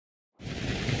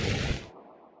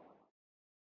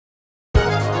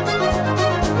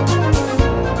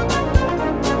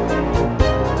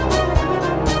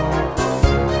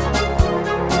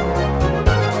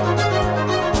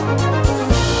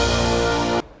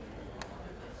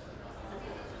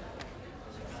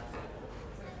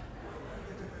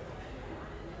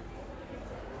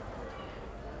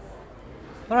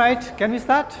All right, can we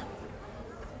start?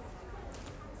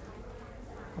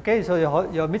 Okay, so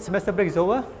your mid-semester break is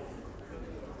over.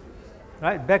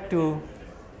 Right, back to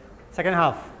second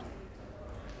half.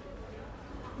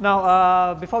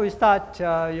 Now, before we start,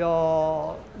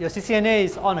 your CCNA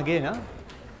is on again, huh?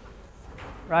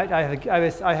 Right?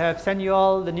 I have sent you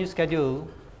all the new schedule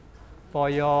for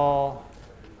the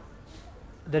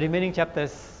remaining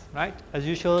chapters, right? As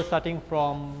usual, starting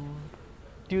from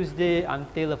Tuesday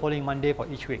until the following Monday for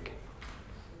each week.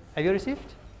 Have you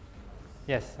received?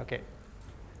 Yes. Okay.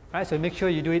 Right. So make sure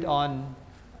you do it on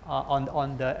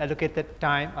the allocated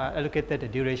time,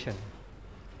 allocated duration.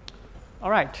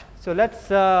 All right. So let's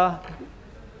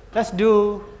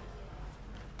do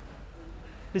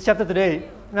this chapter today.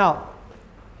 Now,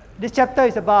 this chapter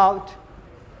is about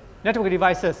network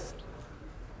devices.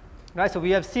 Right. So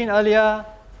we have seen earlier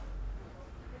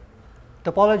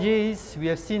topologies. We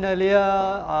have seen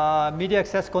earlier media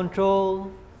access control,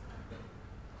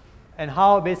 and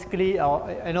how basically,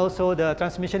 and also the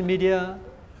transmission media.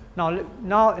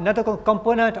 Now another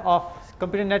component of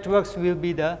computer networks will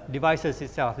be the devices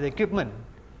itself, the equipment.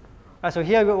 So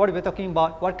here what we're talking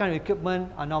about, what kind of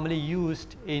equipment are normally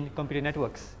used in computer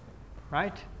networks,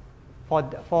 right?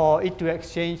 For it to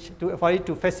exchange, for it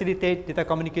to facilitate data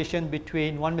communication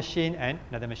between one machine and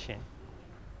another machine,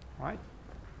 right?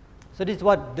 So this is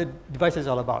what the device is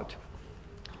all about.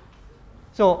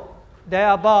 So there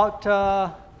are about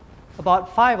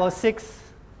 5 or 6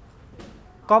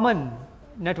 common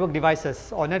network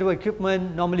devices or network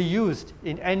equipment normally used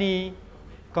in any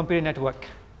computer network,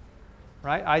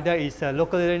 right? Either it's a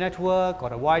local area network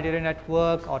or a wide area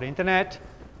network or the internet.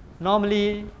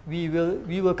 Normally we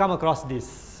will come across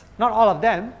this. Not all of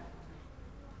them,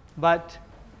 but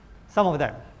some of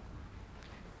them,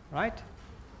 right?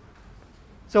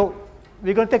 So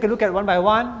we're going to take a look at one by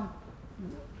one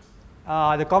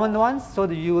the common ones, so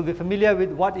that you will be familiar with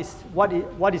what is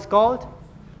called,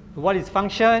 what is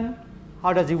function,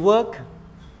 how does it work,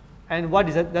 and what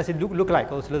does it look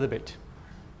like also a little bit.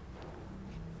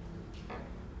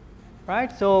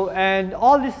 Right. So and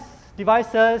all these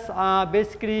devices are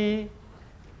basically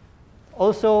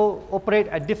also operate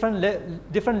at different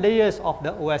layers of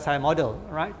the OSI model.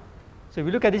 Right. So if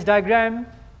you look at this diagram,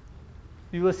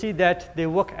 you will see that they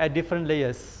work at different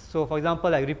layers. So for example,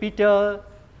 like repeater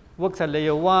works at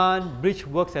layer 1, bridge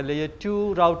works at layer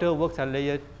 2, router works at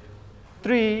layer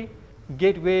 3,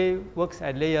 gateway works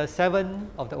at layer 7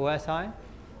 of the OSI,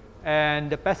 and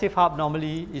the passive hub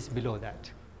normally is below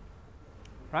that.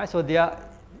 Right? So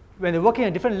when they're working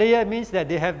at different layer, means that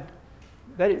they have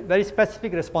very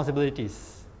specific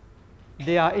responsibilities.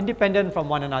 They are independent from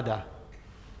one another.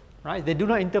 Right? They do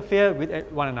not interfere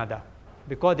with one another,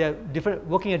 because they are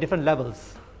working at different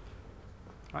levels.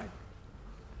 Right?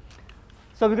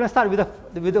 So we're going to start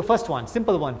with the first one,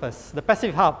 simple one first, the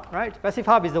passive hub. Right? Passive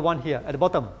hub is the one here at the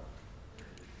bottom.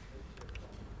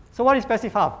 So what is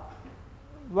passive hub?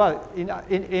 Well,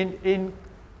 in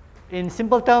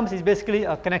simple terms, it's basically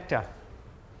a connector.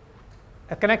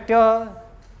 A connector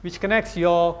which connects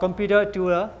your computer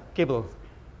to a cable.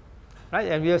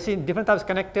 Right? And we have seen different types of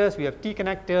connectors. We have T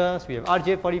connectors, we have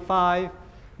RJ45,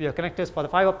 we have connectors for the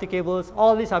fiber optic cables.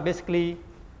 All these are basically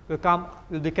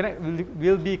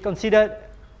will be considered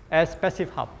as passive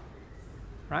hub.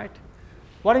 Right?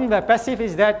 What I mean by passive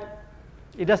is that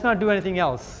it does not do anything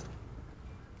else.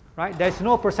 Right? There is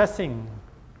no processing,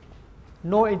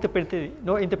 no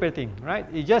interpreting. Right?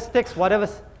 It just takes whatever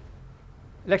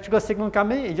electrical signal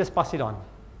coming, it just passes it on.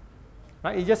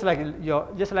 Right? It's just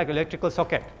like electrical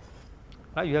socket.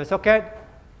 Right? You have a socket,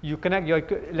 you connect your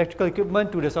electrical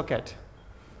equipment to the socket.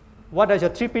 What does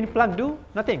your 3-pin plug do?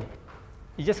 Nothing.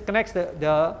 It just connects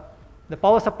the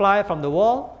power supply from the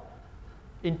wall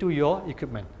into your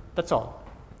equipment. That's all.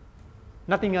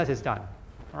 Nothing else is done.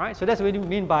 All right? So that's what we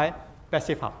mean by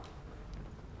passive hub.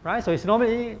 Right? So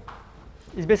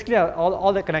it's basically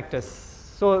all the connectors.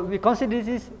 So we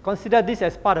consider this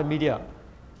as part of media,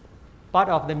 part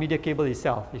of the media cable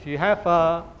itself. If you have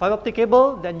a fiber optic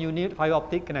cable, then you need fiber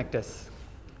optic connectors.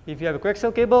 If you have a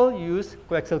coaxial cable, you use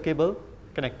coaxial cable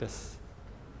connectors.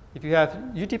 If you have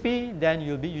UTP, then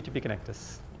you'll be UTP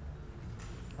connectors.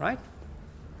 Right?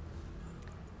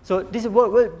 So this is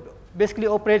what basically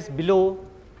operates below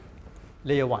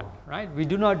layer 1. Right? We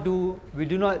do not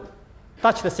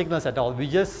touch the signals at all. We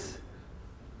just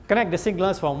connect the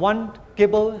signals from one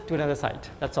cable to another side.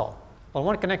 That's all. From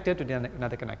one connector to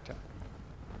another connector.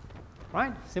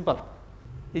 Right? Simple.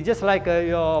 It's just like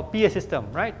your PA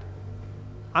system, right?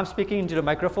 I'm speaking into the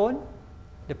microphone.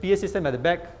 The PA system at the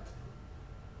back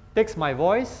takes my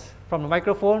voice from the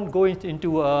microphone, goes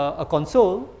into a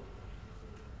console,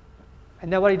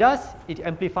 And then what it does, it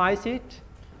amplifies it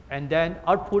and then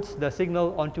outputs the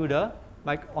signal onto the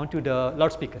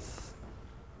loudspeakers.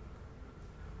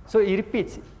 So it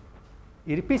repeats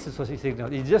the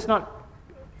signal. It's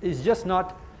just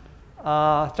not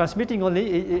transmitting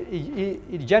only.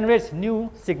 It generates new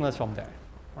signals from there,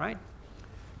 right?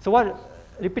 So what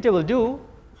repeater will do,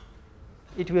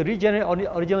 it will regenerate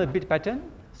original bit pattern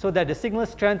so that the signal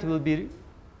strength will be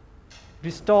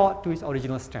restored to its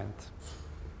original strength,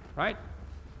 right?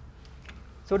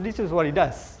 So this is what it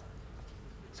does.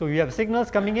 So we have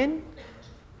signals coming in,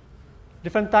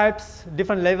 different types,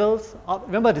 different levels.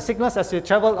 Remember the signals as they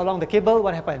travel along the cable,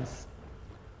 what happens?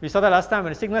 We saw that last time.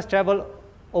 When the signals travel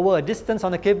over a distance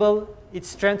on the cable, its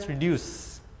strength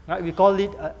reduces, right? We call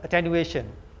it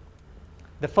attenuation.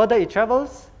 The further it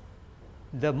travels,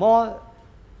 the more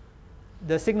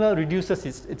the signal reduces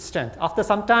its strength. After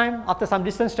some time, after some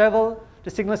distance travel, the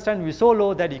signal strength will be so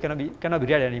low that it cannot be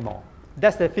read anymore.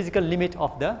 That's the physical limit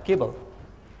of the cable.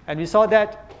 And we saw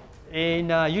that in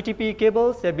UTP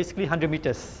cables, they're basically 100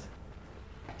 meters.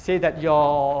 Say that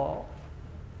your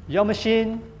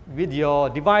machine with your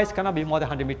device cannot be more than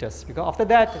 100 meters, because after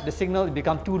that, the signal will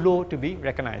become too low to be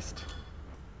recognized.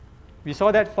 We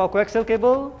saw that for coaxial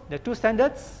cable, there are two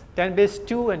standards,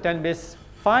 10^2 and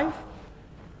 10^5,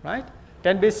 right?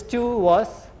 10^2 was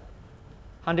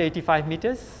 185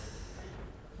 meters,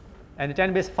 and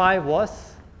 10^5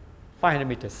 was 500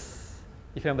 meters,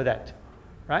 if you remember that,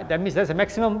 right? That means that's the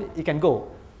maximum it can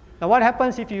go. Now what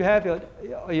happens if you have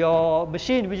your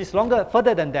machine which is longer,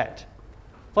 further than that,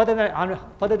 further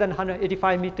than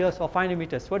 185 meters or 500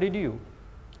 meters, what do you do?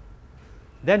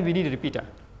 Then we need a repeater,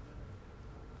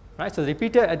 right? So the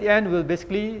repeater at the end will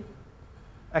basically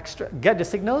get the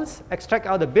signals, extract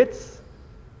out the bits,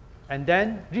 and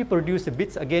then reproduce the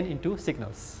bits again into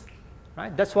signals,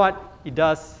 right? That's what it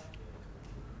does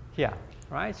here,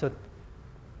 right? So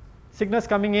signals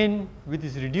coming in with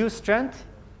this reduced strength,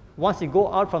 once it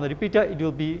go out from the repeater, it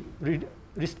will be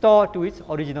restored to its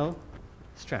original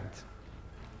strength,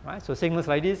 right? So signals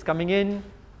like this coming in,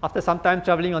 after some time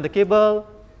traveling on the cable,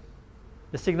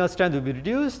 the signal strength will be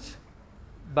reduced,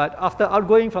 but after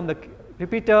outgoing from the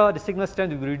repeater, the signal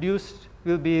strength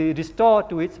will be restored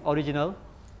to its original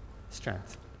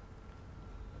strength,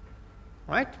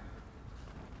 right?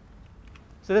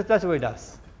 So that's what it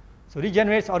does. So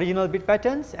regenerates original bit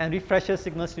patterns and refreshes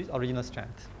signals to its original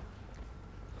strength.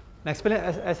 Now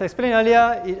as I explained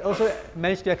earlier, it also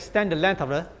managed to extend the length of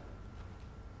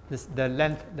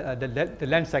the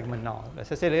length segment now.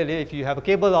 As I said earlier, if you have a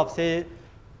cable of say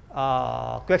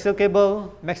coaxial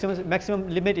cable, maximum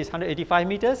limit is 185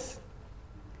 meters.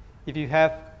 If you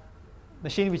have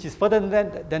machine which is further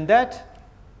than that,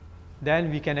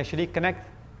 then we can actually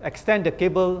extend the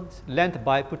cable's length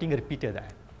by putting a repeater there,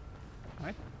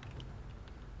 right?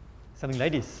 Something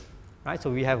like this, right?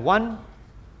 So we have one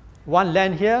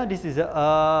LAN here. This is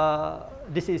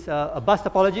a bus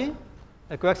topology,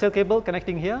 a coaxial cable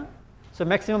connecting here. So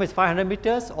maximum is 500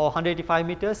 meters or 185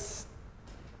 meters,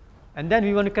 and then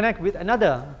we want to connect with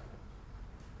another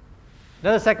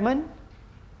segment.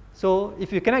 So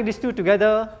if you connect these two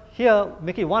together here,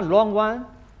 make it one long one,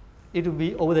 it will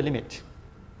be over the limit,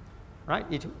 right?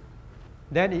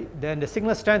 Then the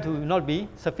signal strength will not be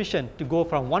sufficient to go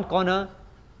from one corner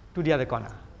to the other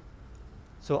corner.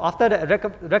 So after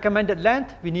the recommended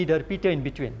length, we need a repeater in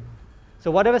between.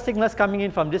 So whatever signals coming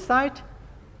in from this side,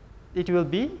 it will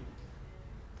be,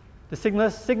 the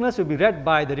signals will be read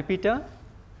by the repeater,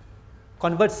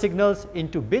 convert signals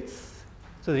into bits.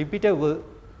 So the repeater will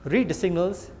read the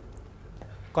signals,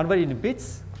 convert it into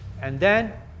bits, and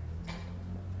then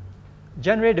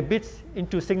generate the bits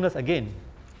into signals again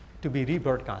to be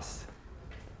rebroadcast.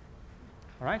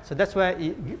 All right, so that's where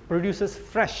it produces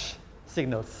fresh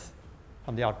signals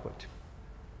from the output.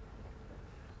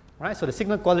 All right, so the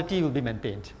signal quality will be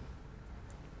maintained.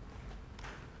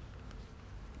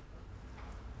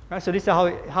 All right, so this is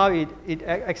how it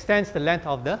extends the length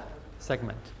of the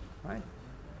segment. Right.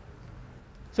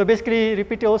 So basically,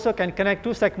 repeater also can connect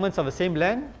two segments of the same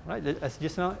LAN, right? As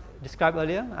just now described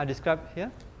earlier, I described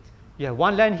here. You have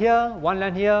one LAN here, one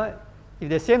LAN here. If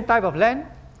the same type of LAN,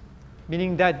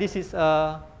 meaning that this is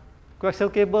a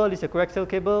coaxial cable, this is a coaxial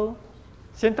cable,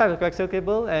 same type of coaxial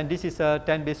cable, and this is a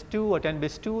 10^2 or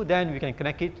 10^2, then we can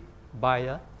connect it by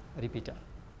a repeater.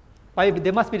 But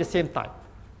they must be the same type.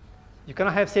 You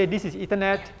cannot have, say, this is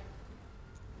Ethernet,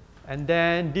 and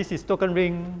then this is token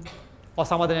ring, or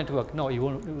some other network. No, it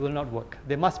will not work.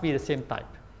 They must be the same type.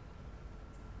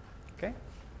 Okay?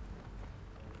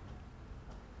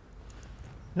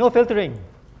 No filtering,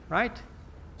 right?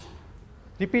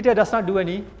 Repeater does not do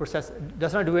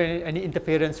any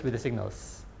interference with the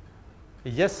signals.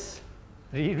 It just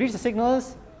reads the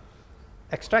signals,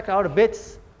 extract out the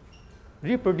bits,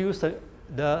 reproduce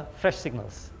the fresh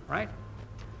signals, right?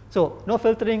 So no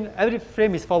filtering, every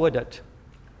frame is forwarded.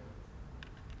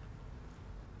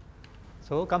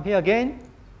 So come here again,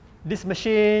 this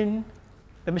machine,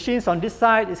 the machines on this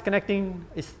side is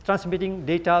transmitting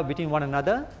data between one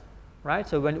another, right?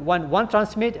 So when one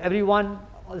transmit,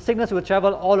 the signals will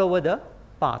travel all over the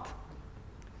path.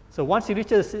 So once it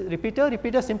reaches the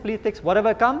repeater simply takes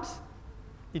whatever comes,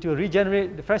 it will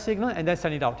regenerate the fresh signal and then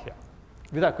send it out here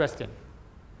without question.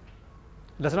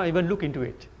 Does not even look into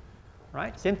it,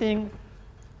 right? Same thing,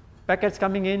 packets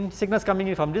coming in, signals coming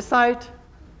in from this side,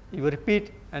 it will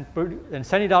repeat and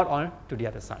send it out on to the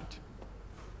other side.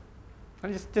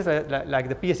 And it's just like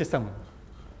the PA system.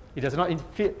 It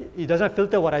does not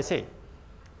filter what I say,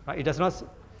 right? It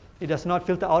does not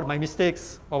filter out my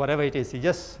mistakes or whatever it is. It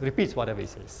just repeats whatever it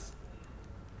says,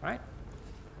 right?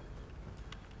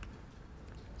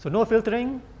 So no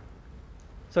filtering.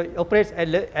 So it operates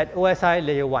at OSI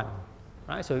layer 1,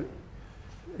 right? So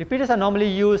repeaters are normally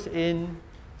used in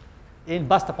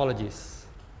bus topologies,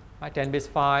 right? 10 base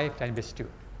 5, 10 base 2,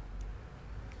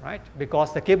 right?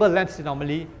 Because the cable length is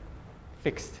normally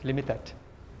fixed, limited.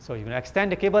 So you can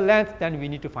extend the cable length, then we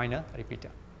need to find a repeater,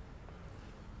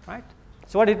 right?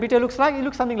 So what a repeater looks like? It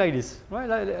looks something like this, right?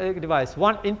 Like a device,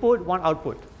 one input, one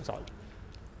output. That's all.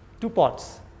 2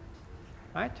 ports,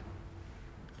 right?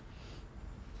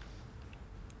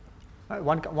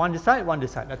 One this side, one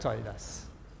this side. That's all it does.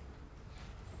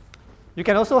 You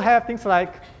can also have things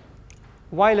like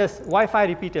wireless Wi-Fi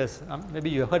repeaters. Maybe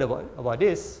you heard about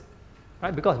this,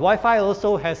 right? Because Wi-Fi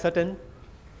also has certain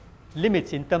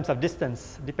limits in terms of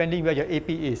distance, depending where your AP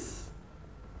is.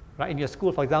 Right? In your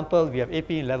school, for example, we have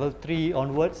AP in level 3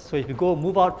 onwards. So if you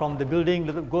move out from the building,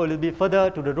 go a little bit further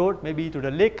to the road, maybe to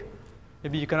the lake,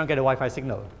 maybe you cannot get a Wi-Fi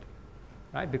signal,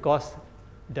 right? Because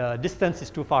the distance is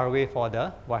too far away for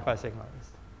the Wi-Fi signals.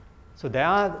 So there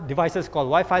are devices called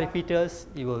Wi-Fi repeaters.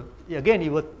 It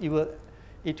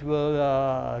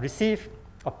will receive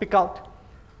or pick out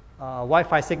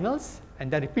Wi-Fi signals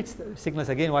and then repeats the signals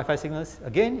again, Wi-Fi signals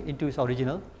again into its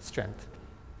original strength.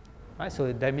 Right?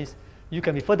 So that means you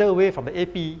can be further away from the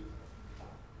AP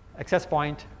access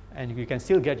point and you can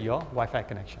still get your Wi-Fi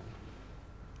connection.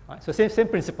 Right? So same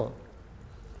principle.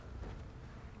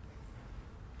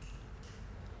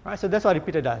 Right? So that's what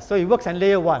repeater does. So it works on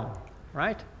layer 1,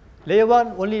 right? Layer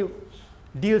 1 only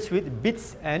deals with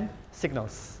bits and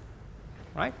signals,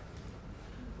 right?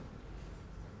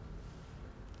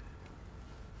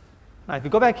 Now if we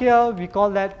go back here, we call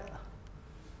that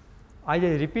either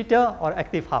a repeater or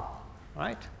active hub,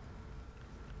 right?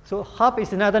 So hub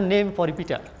is another name for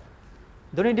repeater.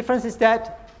 The only difference is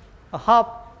that a hub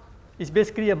is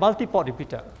basically a multi-port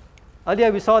repeater.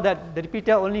 Earlier we saw that the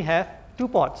repeater only have 2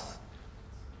 ports,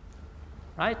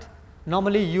 right?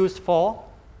 Normally used for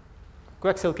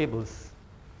coaxial cables.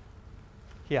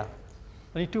 Here,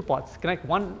 only 2 ports connect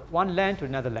one LAN to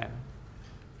another LAN.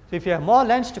 So if you have more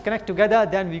LANs to connect together,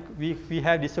 then we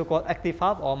have the so-called active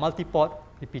hub or multi-port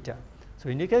repeater. So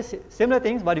in this case, similar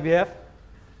things, but we have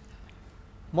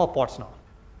more ports now.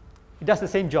 It does the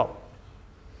same job,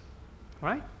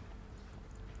 right?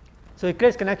 So it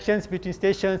creates connections between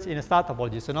stations in a star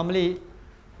topology. So normally,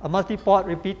 a multi-port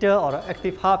repeater or an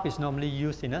active hub is normally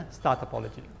used in a star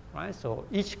topology, right? So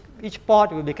each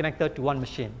port will be connected to one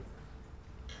machine.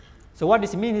 So what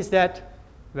this means is that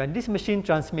when this machine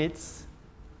transmits,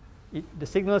 the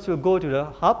signals will go to the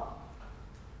hub.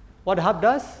 What the hub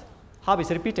does? Hub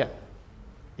is a repeater.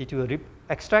 It will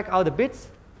extract out the bits,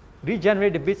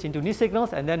 regenerate the bits into new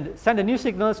signals, and then send the new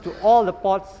signals to all the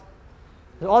ports,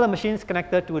 all the machines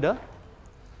connected to the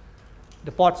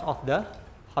ports of the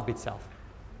hub itself.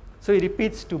 So it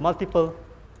repeats to multiple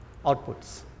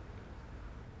outputs,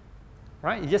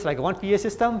 right? It's just like one PA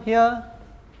system here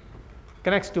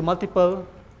connects to multiple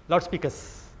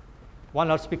loudspeakers. One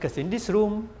loudspeaker is in this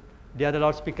room, the other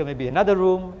loudspeaker may be another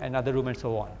room, and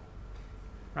so on.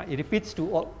 Right? It repeats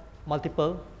to all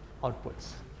multiple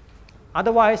outputs.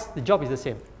 Otherwise, the job is the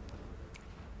same.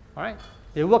 All right?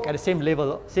 They work at the same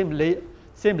level,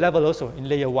 same level also in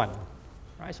layer 1.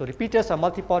 Right? So repeaters or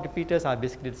multi-port repeaters are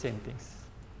basically the same things.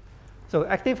 So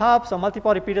active hubs or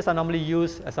multi-port repeaters are normally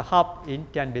used as a hub in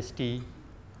 10 base T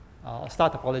star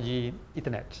topology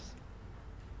Ethernet.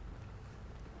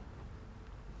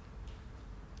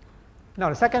 Now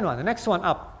the second one, the next one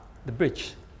up, the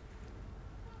bridge.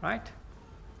 Right?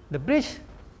 The bridge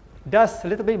does a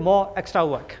little bit more extra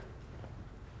work.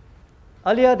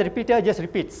 Earlier, the repeater just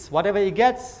repeats. Whatever it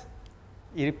gets,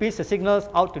 it repeats the signals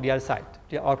out to the other side,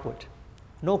 to the output.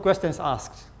 No questions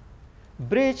asked.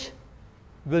 Bridge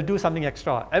will do something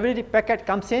extra. Every packet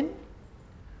comes in,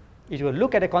 it will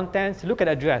look at the contents, look at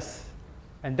the address,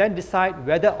 and then decide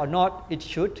whether or not it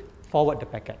should forward the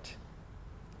packet.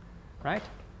 Right?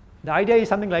 The idea is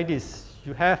something like this.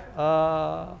 You have,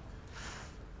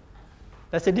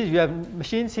 let's say this, you have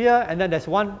machines here, and then there's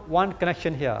one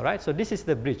connection here, right? So this is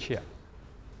the bridge here.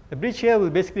 The bridge here will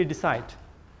basically decide,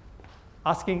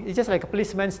 asking, it's just like a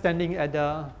policeman standing at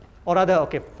the, or rather,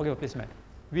 okay, forget a policeman.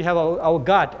 We have our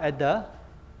guard at the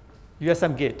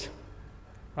USM gate,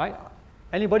 right?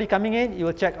 Anybody coming in, you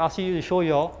will check, ask you to show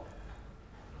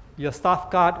your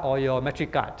staff card or your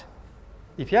metric card.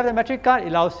 If you have the metric card, it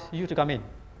allows you to come in.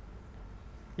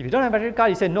 If you don't have a metric card,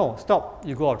 you say no, stop,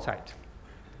 you go outside,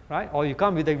 right? Or you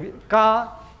come with the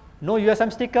car, no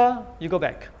USM sticker, you go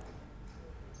back.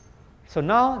 So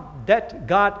now that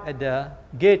guard at the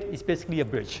gate is basically a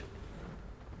bridge,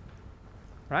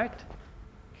 right?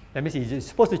 Let me see, you're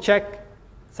supposed to check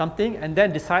something and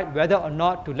then decide whether or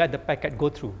not to let the packet go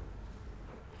through,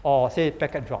 or say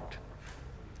packet dropped.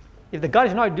 If the guard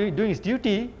is not doing his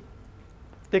duty,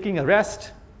 taking a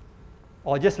rest,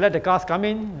 or just let the cars come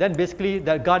in, then basically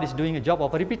that guard is doing a job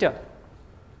of a repeater,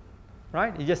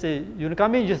 right? You just say, you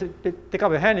come in, you just take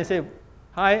up your hand and say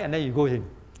hi, and then you go in,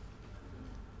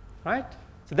 right?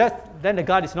 So then the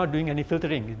guard is not doing any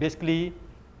filtering. It's basically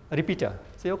a repeater.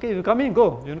 Say, okay, you come in,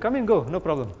 go. You come in, go. No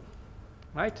problem,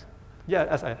 right? Yeah,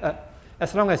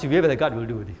 as long as you wave at the guard, will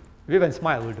do. Wave and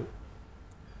smile will do,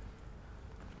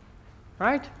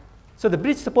 right? So the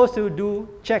bridge is supposed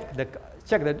to check the.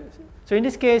 So in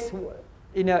this case,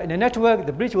 in a network,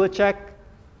 the bridge will check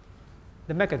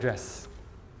the MAC address,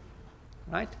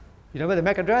 right? You remember the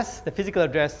MAC address, the physical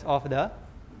address of the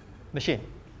machine,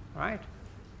 right?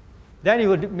 Then it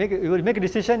will make a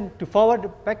decision to forward the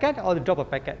packet or to drop a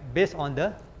packet based on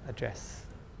the address,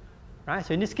 right?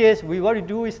 So in this case, what we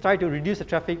do is try to reduce the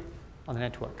traffic on the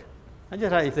network. And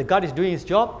just like if the guard is doing his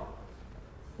job,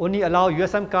 only allow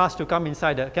USM cars to come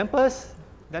inside the campus,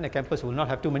 then the campus will not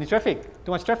have too much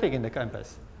traffic in the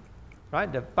campus,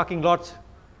 right? The parking lots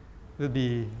will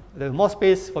be, there's more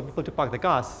space for people to park the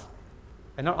cars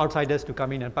and not outsiders to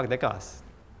come in and park their cars,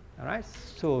 all right?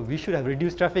 So we should have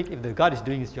reduced traffic if the guard is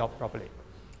doing his job properly.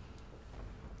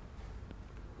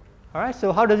 All right,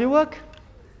 so how does it work?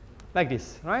 Like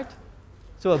this, right?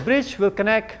 So a bridge will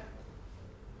connect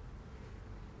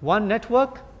one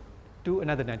network to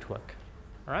another network,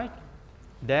 all right?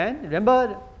 Then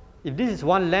remember, if this is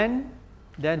one LAN,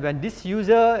 then when this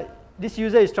user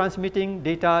is transmitting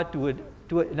data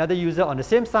to another user on the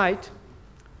same site,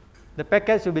 the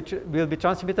packets will be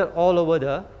transmitted all over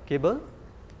the cable,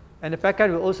 and the packet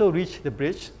will also reach the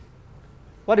bridge.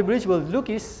 What the bridge will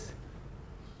look is,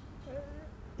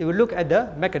 it will look at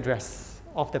the MAC address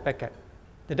of the packet,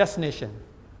 the destination,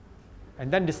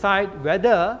 and then decide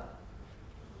whether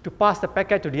to pass the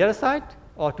packet to the other side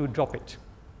or to drop it.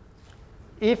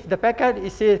 If the packet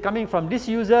is, say, coming from this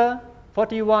user,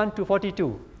 41 to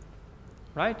 42,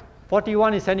 right?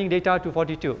 41 is sending data to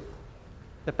 42.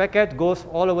 The packet goes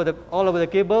all over the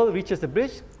cable, reaches the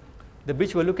bridge. The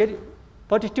bridge will look at it.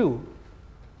 42.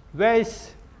 Where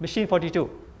is machine 42?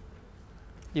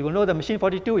 You will know the machine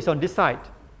 42 is on this side.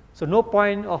 So no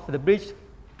point of the bridge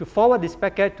to forward this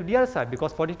packet to the other side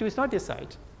because 42 is not this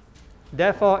side.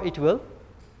 Therefore, it will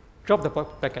drop the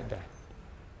packet there,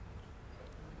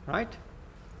 right?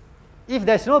 If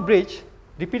there's no bridge,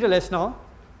 repeaterless now,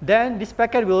 then this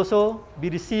packet will also be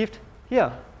received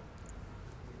here,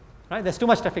 right? There's too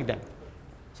much traffic then.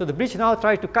 So the bridge now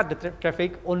tries to cut the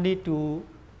traffic only to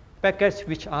packets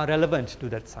which are relevant to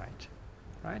that site,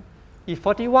 right? If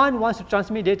 41 wants to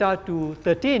transmit data to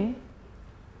 13,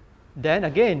 then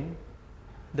again,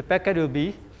 the packet will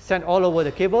be sent all over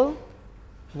the cable.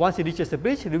 Once it reaches the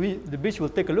bridge will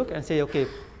take a look and say, okay,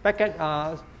 packet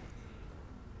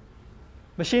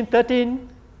machine 13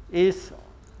 is,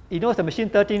 it knows the machine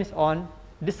 13 is on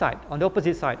this side, on the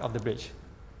opposite side of the bridge,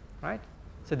 right?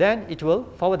 So then it will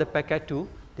forward the packet to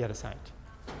the other side.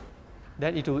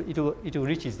 Then it will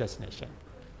reach its destination.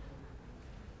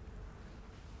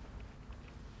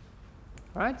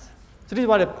 Right? So this is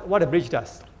what a bridge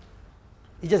does.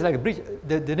 It's just like a bridge.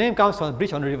 The name comes from a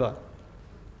bridge on the river.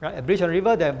 Right? A bridge on the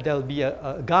river, there will be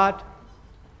a guard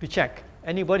to check.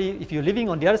 Anybody, if you're living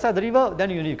on the other side of the river, then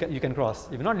you can cross.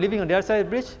 If you're not living on the other side of the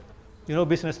bridge, you no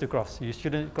business to cross. You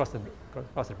shouldn't cross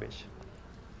the bridge.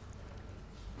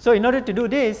 So in order to do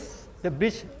this, the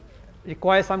bridge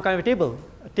requires some kind of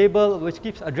a table which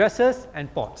keeps addresses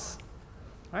and ports,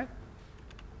 right?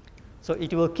 So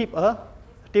it will keep a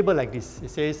table like this. It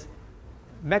says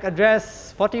MAC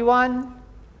address 41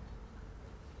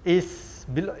 is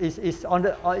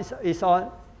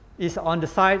is on the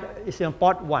side, is in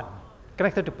port 1,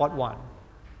 connected to port 1.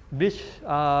 Bridge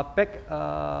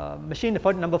machine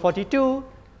number 42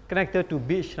 connected to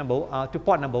bridge to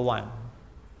port number 1.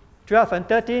 12 and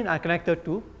 13 are connected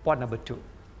to port number 2.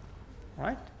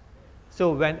 Right?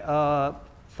 So when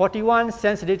 41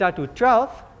 sends data to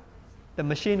 12,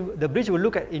 the bridge will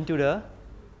look into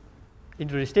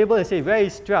this table and say, where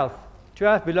is 12?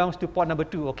 12 belongs to port number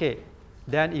 2. Okay.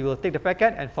 Then it will take the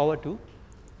packet and forward to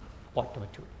port number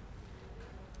 2.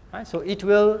 Right? So it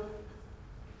will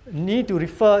need to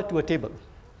refer to a table.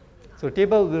 So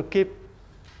table will keep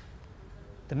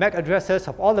the MAC addresses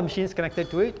of all the machines connected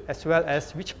to it, as well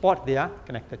as which port they are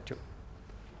connected to.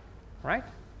 Right?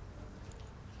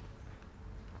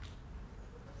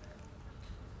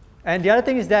 And the other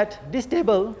thing is that this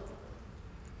table,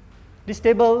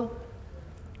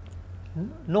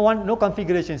 no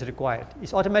configuration is required.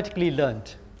 It's automatically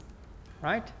learned.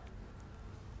 Right?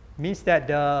 Means that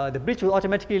the bridge will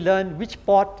automatically learn which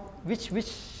port,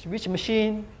 which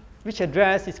machine, which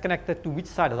address is connected to which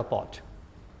side of the port.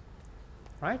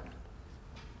 Right?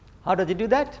 How does it do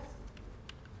that?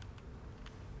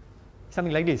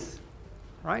 Something like this.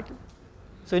 Right?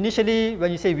 So initially,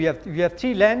 when you say we have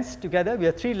 3 LANs together, we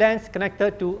have 3 LANs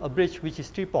connected to a bridge which is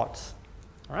 3 ports.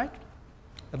 All right?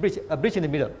 A bridge in the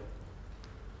middle.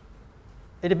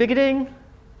 In the beginning,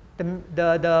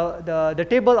 the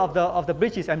table of the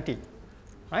bridge is empty.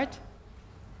 Right?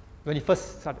 When you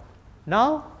first start.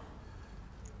 Now,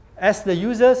 as the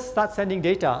users start sending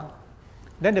data,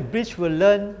 then the bridge will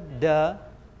learn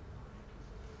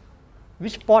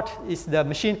which port is the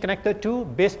machine connected to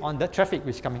based on the traffic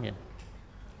which is coming in.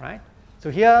 Right? So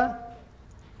here,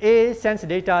 A sends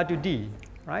data to D.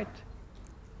 Right?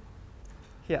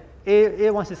 Here, A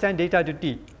wants to send data to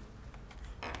D.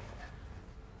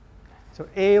 So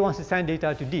A wants to send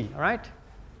data to D. All right?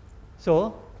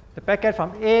 So the packet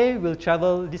from A will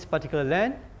travel this particular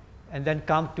LAN and then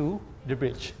come to the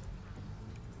bridge.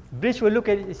 Bridge will look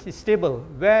at its table.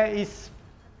 Where is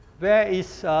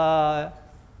MAC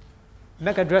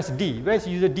address D? Where is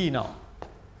user D now?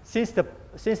 Since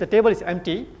the table is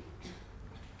empty,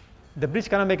 the bridge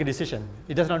cannot make a decision.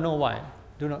 It does not know why.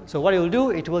 So what it will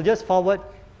do, it will just forward.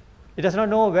 It does not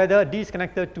know whether D is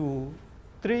connected to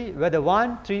 3, whether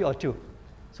 1, 3, or 2.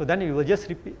 So then it will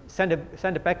just send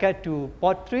a packet to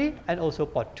port 3 and also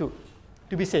port 2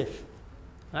 to be safe,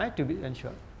 right? To be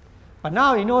ensured. But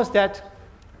now it knows that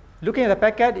looking at the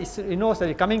packet, it knows that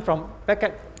it's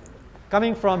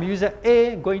coming from user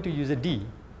A going to user D.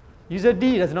 User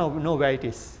D does not know where it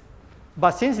is.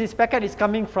 But since this packet is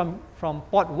coming from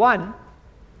port 1,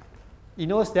 it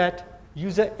knows that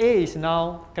user A is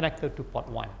now connected to port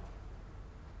 1,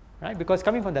 right? Because it's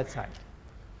coming from that side.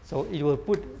 So it will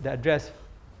put the address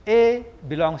A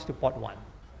belongs to port 1.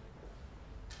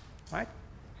 Right?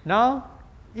 Now,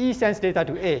 E sends data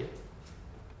to A.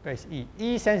 Where is E?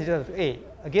 E sends data to A.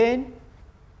 Again,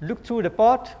 look through the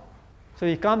port. So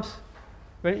it comes,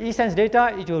 when E sends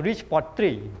data, it will reach port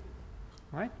 3.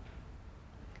 Right?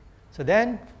 So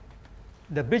then,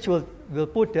 the bridge will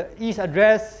put the E's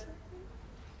address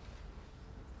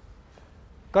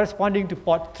corresponding to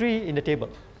port 3 in the table.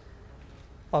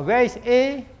 But where is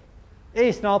A? A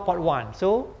is now port 1.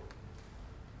 So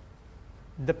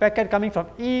the packet coming from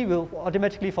E will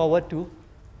automatically forward to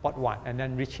port 1 and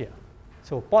then reach here.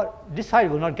 So this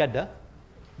side will not get the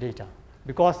data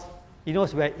because it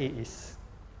knows where A is.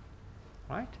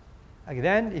 Right?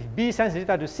 Again, if B sends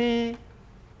data to C,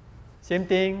 same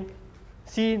thing.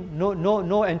 C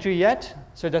no entry yet,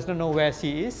 so it does not know where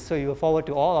C is. So it will forward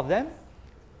to all of them.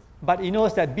 But it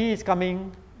knows that B is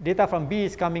coming. Data from B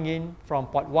is coming in from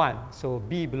port 1, so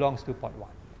B belongs to port 1.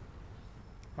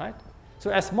 Right? So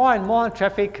as more and more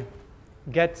traffic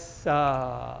gets,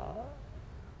 as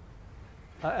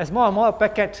more and more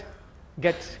packet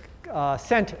gets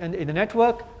sent in the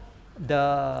network,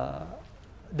 the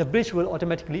bridge will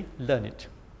automatically learn it.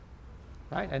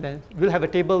 Right? And then we'll have a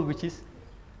table which is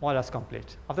more or less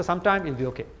complete. After some time, it will be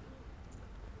okay.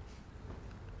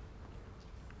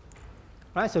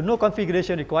 Right? So no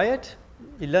configuration required.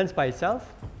 It learns by itself.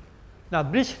 Now,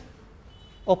 bridge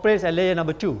operates at layer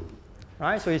number 2,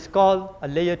 right? So it's called a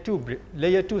layer 2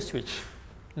 switch.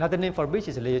 Another name for bridge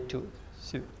is a layer 2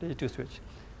 switch.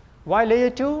 Why layer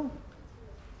 2?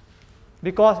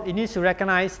 Because it needs to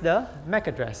recognize the MAC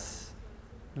address.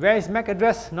 Where is MAC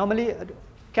address normally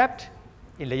kept?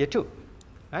 In layer 2.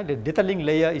 Right? The data link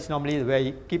layer is normally where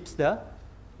it keeps the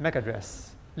MAC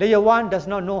address. Layer 1 does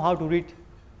not know how to read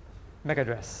MAC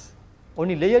address.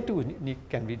 Only layer 2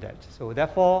 can read that. So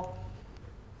therefore,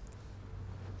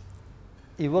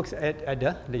 it works at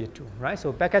the layer 2, right?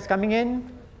 So packets coming in,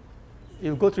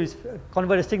 you go through,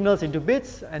 convert the signals into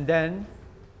bits, and then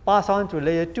pass on to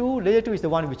layer 2. Layer 2 is the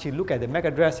one which you look at the MAC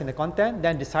address in the content,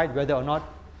 then decide whether or not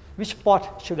which port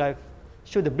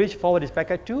should the bridge forward this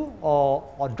packet to,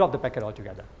 or drop the packet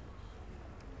altogether,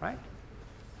 right?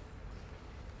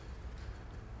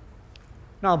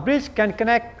 Now, bridge can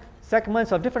connect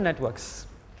segments of different networks.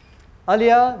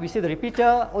 Earlier, we said the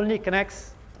repeater only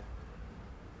connects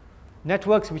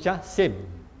networks which are same,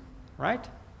 right?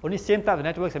 Only same type of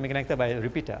networks can be connected by a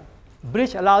repeater.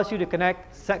 Bridge allows you to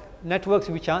connect networks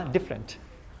which are different,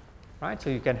 right? So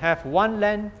you can have one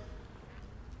LAN.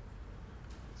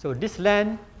 So this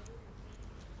LAN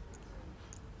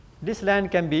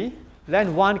can be,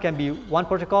 LAN 1 can be one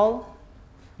protocol,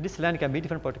 this LAN can be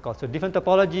different protocols. So different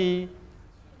topology,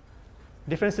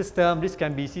 different system, this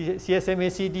can be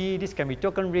CSMACD, this can be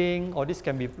token ring, or this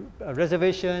can be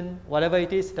reservation, whatever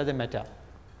it is, doesn't matter,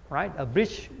 right? A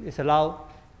bridge is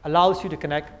allows you to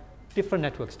connect different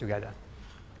networks together,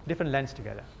 different LANs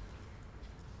together.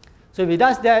 So if it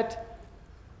does that,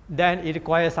 then it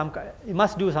requires it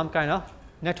must do some kind of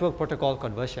network protocol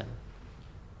conversion,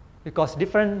 because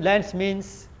different LANs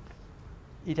means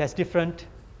it has different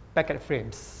packet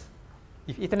frames.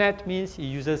 If Ethernet means it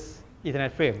uses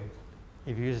Ethernet frame.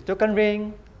 If you use a token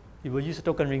ring, you will use a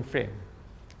token ring frame,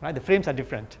 right? The frames are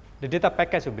different. The data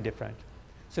packets will be different.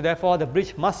 So therefore, the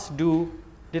bridge must do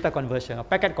data conversion or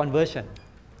packet conversion,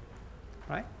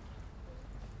 right?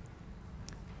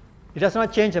 It does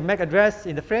not change the MAC address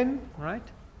in the frame, right?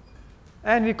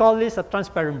 And we call this a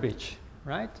transparent bridge,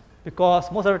 right?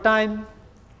 Because most of the time,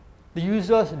 the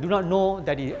users do not know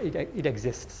that it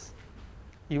exists.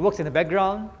 It works in the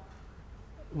background,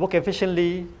 work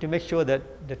efficiently to make sure that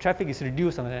the traffic is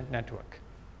reduced on the network.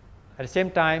 At the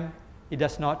same time, it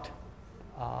does not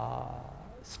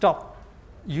stop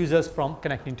users from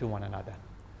connecting to one another,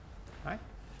 right?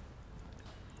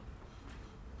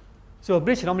 So a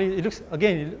bridge normally, it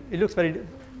looks very,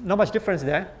 not much difference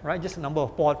there, right? Just a number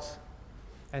of ports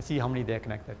and see how many they're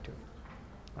connected to,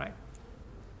 right?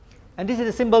 And this is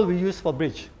the symbol we use for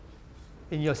bridge.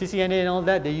 In your CCNA and all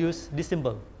that, they use this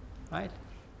symbol, right,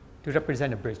 to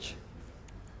represent a bridge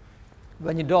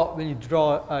when you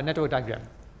draw a network diagram.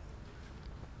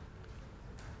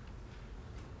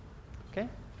 Okay?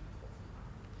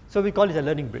 So we call it a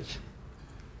learning bridge.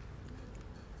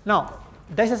 Now,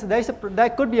 there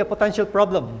could be a potential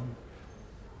problem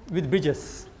with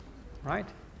bridges, right?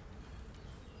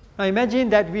 Now imagine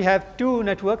that we have two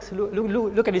networks.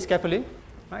 Look at this carefully,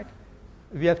 right?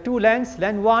 We have two LANs,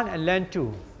 LAN 1 and LAN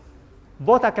 2.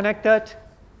 Both are connected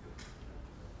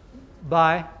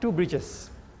by two bridges,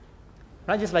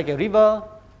 right? Just like a river,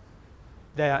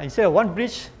 instead of one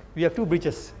bridge, we have two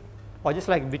bridges, or just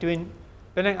like between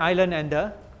Penang Island and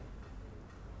the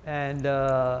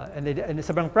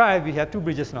Seberang Perai, we have two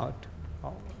bridges now.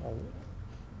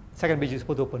 Second bridge is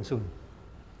supposed to open soon,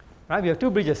 right? We have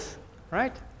two bridges,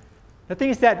 right? The thing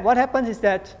is that what happens is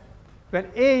that when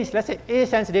let's say A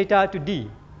sends data to D,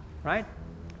 right?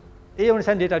 A will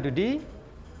send data to D.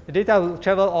 The data will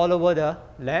travel all over the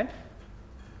LAN.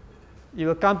 It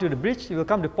will come to the bridge. It will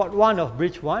come to port 1 of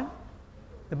bridge 1.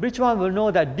 The bridge 1 will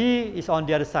know that D is on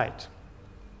the other side,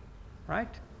 right?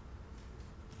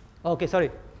 Okay,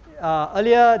 sorry.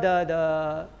 Earlier,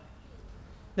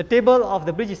 the table of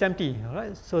the bridge is empty,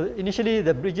 right? So initially,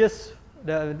 the bridges,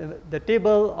 the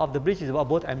table of the bridge is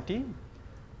both empty.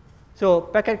 So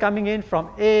packet coming in from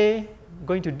A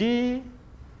going to D,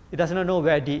 it does not know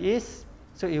where D is.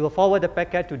 So it will forward the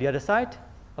packet to the other side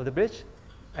of the bridge,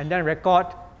 and then record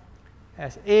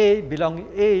as A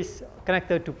is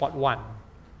connected to port 1,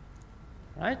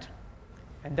 right?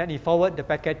 And then it forward the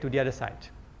packet to the other side.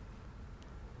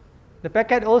 The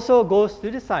packet also goes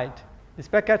to this side. This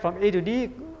packet from A to D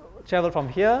travel from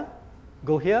here,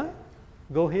 go here,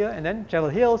 and then travel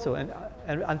here also, and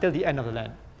until the end of the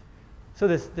LAN. So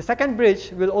the second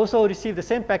bridge will also receive the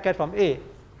same packet from A.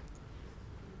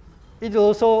 It will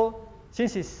also,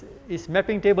 since its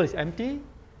mapping table is empty,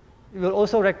 it will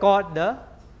also record the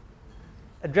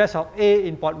address of A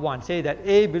in port 1. Say that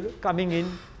A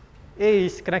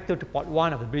is connected to port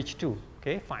 1 of the bridge 2.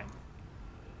 Okay, fine.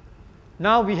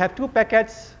 Now we have two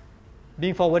packets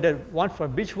being forwarded, one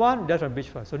from bridge 1, the other from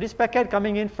bridge 1. So this packet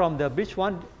coming in from the bridge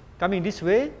 1, coming this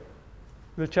way,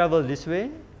 will travel this way,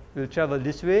 will travel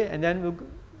this way, and then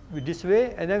we'll this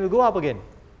way, and then we'll go up again,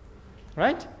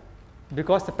 right?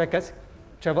 Because the packets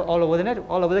travel all over the network,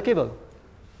 all over the cable.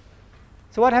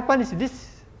 So what happens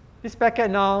is this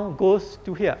packet now goes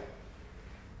to here,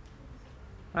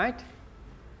 right?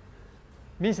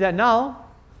 Means that now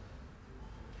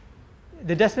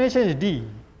the destination is D.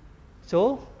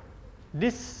 So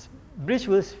this bridge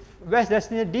will where's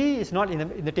destination D is not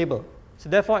in the table. So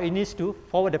therefore, it needs to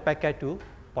forward the packet to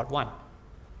port 1.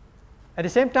 At the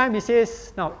same time, it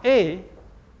says now A,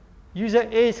 user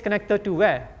A is connected to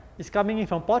where? It's coming in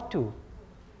from port 2.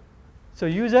 So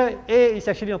user A is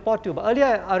actually on port 2, but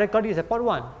earlier I recorded it as port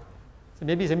 1. So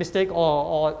maybe it's a mistake,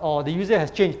 or the user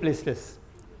has changed places,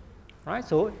 right?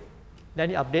 So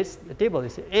then it updates the table.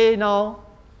 It says A now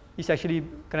is actually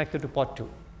connected to port 2.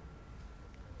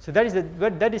 So that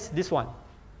is this one,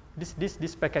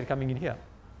 this packet coming in here.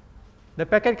 The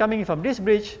packet coming in from this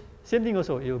bridge, same thing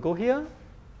also. You will go here,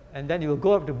 and then you will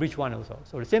go up to bridge 1 also.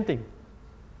 So the same thing.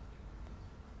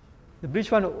 The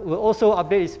bridge 1 will also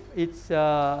update its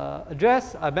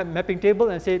address, mapping table,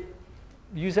 and say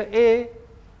user A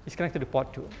is connected to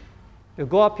port 2. You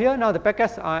go up here. Now the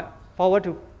packets are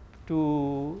forward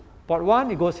to port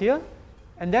 1. It goes here,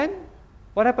 and then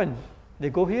what happened? They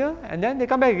go here, and then they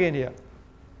come back again here,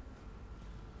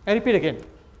 and repeat again.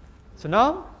 So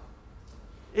now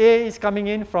A is coming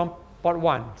in from port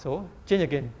 1. So change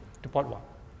again to port 1.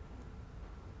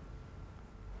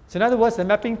 So in other words, the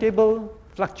mapping table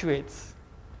fluctuates,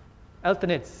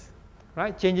 alternates,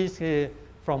 right? Changes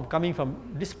from coming from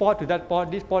this port to that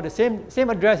port, this port, the same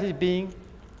address is being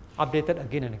updated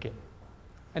again and again.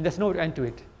 And there's no end to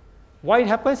it. Why it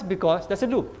happens? Because there's a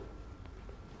loop,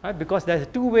 right? Because there's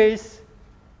two ways,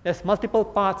 there's multiple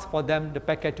paths for them, the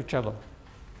packet to travel,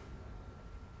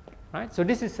 right? So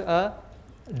this is a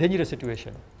dangerous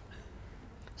situation.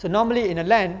 So normally in a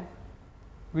LAN,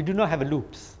 we do not have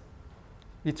loops.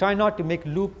 We try not to make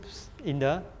loops in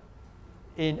a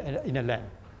LAN,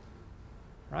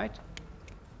 right?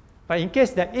 But in case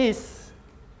there is,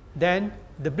 then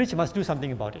the bridge must do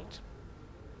something about it,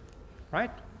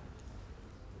 right?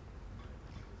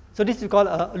 So this is called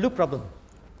a loop problem.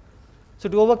 So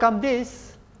to overcome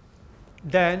this,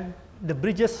 then the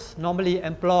bridges normally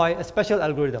employ a special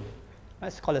algorithm.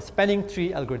 It's called a spanning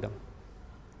tree algorithm.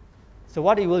 So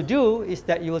what it will do is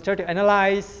that you will try to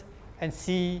analyze and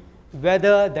see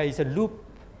whether there is a loop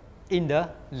in the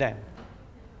LAN,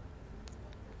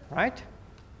 right?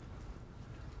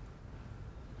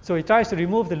 So it tries to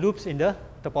remove the loops in the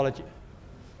topology.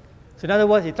 So in other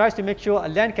words, it tries to make sure a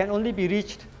LAN can only be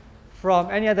reached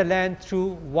from any other LAN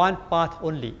through one path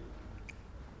only,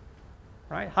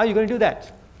 right? How are you going to do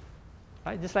that?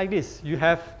 Right? Just like this, you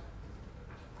have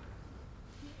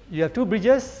two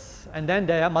bridges, and then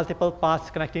there are multiple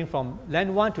paths connecting from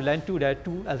LAN 1 to LAN 2. There are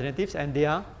two alternatives, and they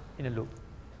are in a loop.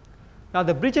 Now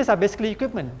the bridges are basically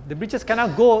equipment. The bridges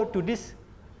cannot go to this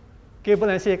cable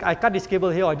and say, I cut this cable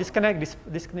here, or disconnect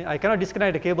this. I cannot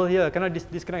disconnect the cable here. I cannot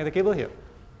disconnect the cable here.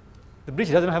 The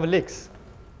bridge doesn't have legs,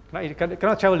 right? It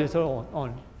cannot travel and so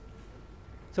on.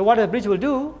 So what the bridge will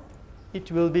do,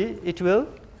 it will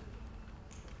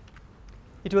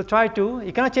try to.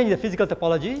 It cannot change the physical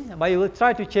topology, but it will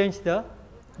try to change the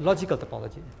logical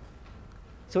topology.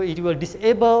 So it will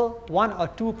disable one or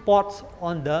two ports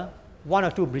on the one or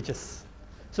two bridges.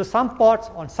 So some ports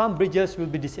on some bridges will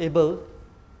be disabled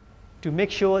to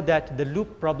make sure that the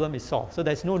loop problem is solved. So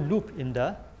there's no loop in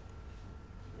the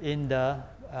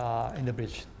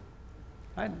bridge.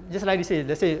 Right? Just like this,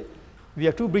 let's say we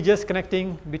have two bridges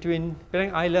connecting between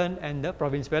Penang Island and the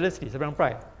province Velocity, Seberang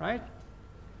Perai, right?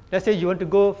 Let's say you want to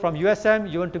go from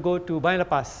USM, you want to go to Bayan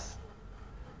Lepas,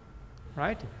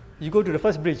 right? You go to the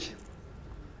first bridge,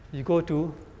 you go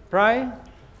to Perai,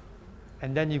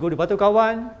 and then you go to Batu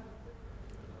Kawan,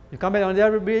 you come back on the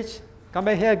other bridge, come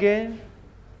back here again,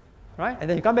 right? And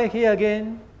then you come back here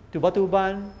again to Batu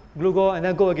Uban, Glugor, and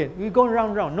then go again. We go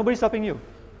round, nobody's stopping you,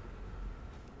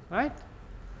 right?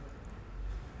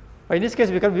 But in this case,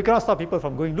 we cannot stop people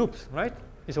from going loops, right?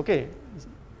 It's okay.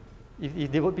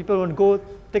 If people want to go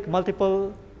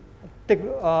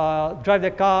drive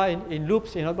their car in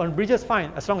loops on bridges,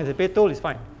 fine. As long as they pay toll, it's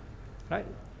fine, right?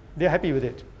 They're happy with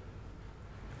it.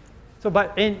 So,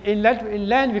 but in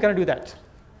land, we cannot do that,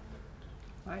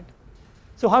 right?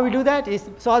 So how we do that is,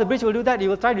 so how the bridge will do that, it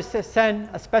will try to send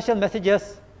special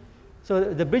messages. So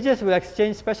the bridges will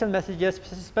exchange special messages,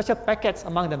 special packets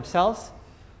among themselves,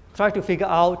 try to figure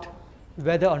out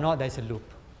whether or not there is a loop,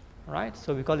 right?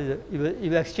 So we call it, it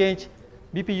will exchange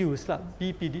BPUs,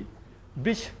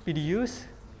 bridge PDUs,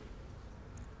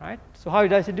 right? So how it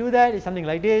does it do that is something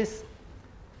like this.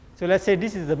 So let's say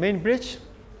this is the main bridge.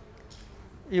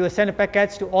 You will send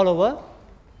packets to all over,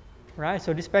 right?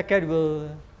 So this packet will,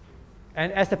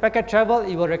 and as the packet travels,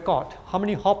 it will record how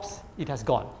many hops it has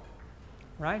gone,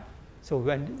 right? So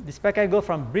when this packet goes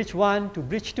from bridge 1 to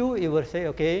bridge 2, it will say,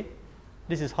 okay,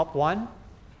 this is hop 1,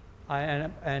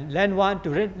 and LAN 1, to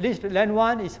reach LAN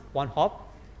 1 is 1 hop,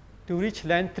 to reach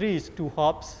LAN 3 is 2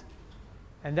 hops,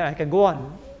 and then I can go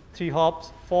on 3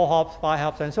 hops, 4 hops, 5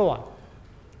 hops, and so on,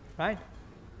 right?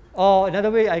 Or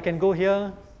another way, I can go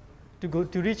here,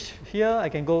 to reach here, I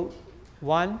can go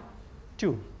 1,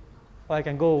 2, or I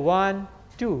can go 1,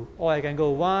 2, or I can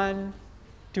go 1,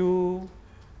 2,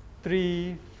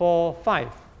 3, 4, 5,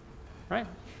 right?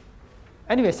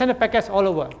 Anyway, send the packets all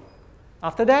over.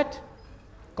 After that,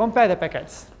 compare the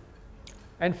packets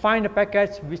and find the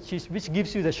packets which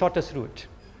gives you the shortest route.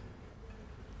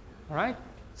 All right?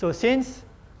 So since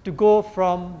to go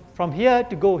from here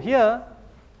to go here,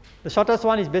 the shortest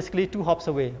one is basically 2 hops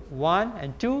away, 1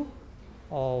 and 2,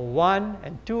 or 1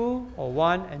 and 2, or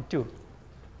 1 and 2.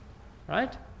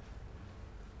 Right?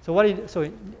 So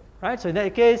right? So in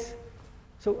that case,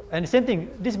 and the same thing,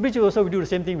 this bridge will also do the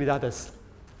same thing with others.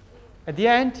 At the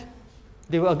end,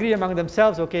 they will agree among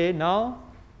themselves, okay, now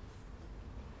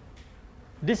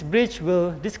this bridge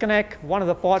will disconnect one of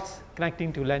the ports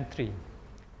connecting to LAN 3.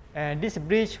 And this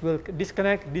bridge will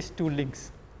disconnect these 2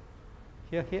 links.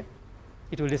 Here,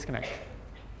 it will disconnect.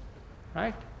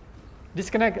 Right?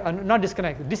 Disconnect, not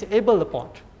disconnect, disable the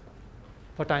port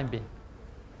for time being.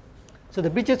 So the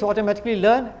bridges will automatically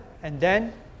learn and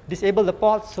then disable the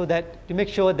ports so that to make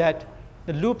sure that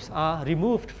the loops are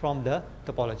removed from the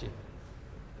topology.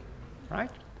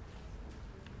 Right?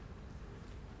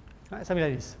 Right, something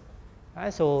like this.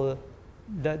 Right, so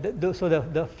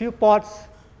the few ports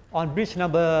on bridge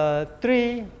number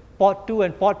 3, port 2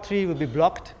 and port 3 will be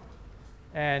blocked,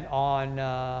 and on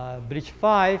bridge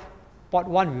 5, port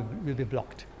 1 will be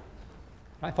blocked,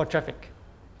 right, for traffic.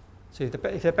 So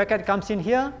if the packet comes in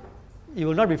here, it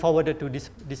will not be forwarded to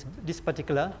this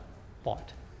particular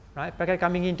port. Right? Packet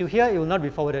coming into here, it will not be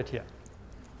forwarded here.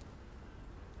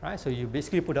 Right? So you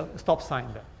basically put a stop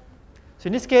sign there. So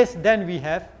in this case, then we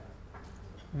have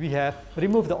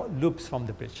removed the loops from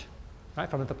the bridge, right,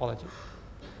 from the topology.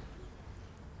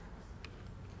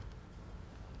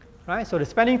 Right? So the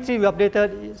spanning tree we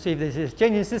updated. So if there is a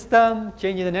change in system,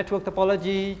 change in the network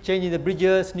topology, change in the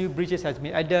bridges, new bridges has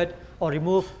been added or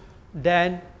removed,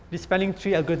 then the spanning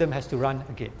tree algorithm has to run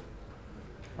again,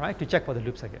 right, to check for the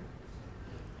loops again.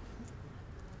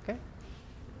 Okay.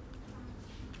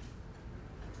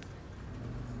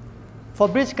 For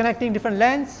bridge connecting different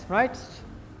LANs, right?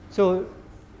 So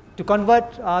to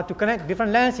connect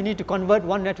different LANs, you need to convert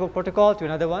one network protocol to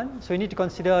another one. So you need to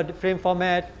consider the frame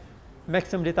format,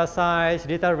 maximum data size,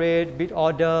 data rate, bit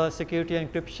order, security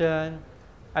encryption,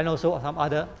 and also some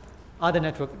other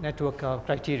network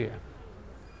criteria.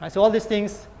 Right, so all these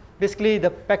things, basically the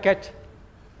packet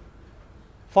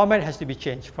format has to be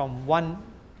changed from one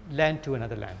LAN to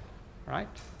another LAN, right?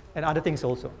 And other things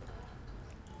also.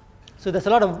 So there's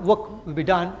a lot of work will be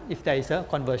done if there is a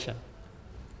conversion.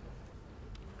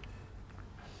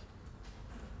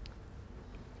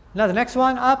 Now the next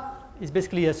one up is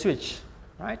basically a switch,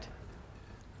 right?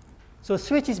 So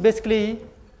switch is basically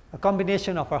a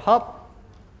combination of a hub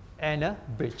and a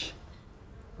bridge,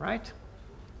 right?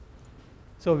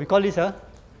 So we call this a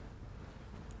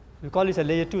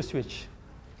layer 2 switch,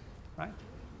 right?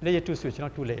 Layer 2 switch,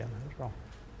 not 2 layer, wrong.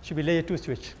 It should be layer 2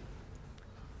 switch.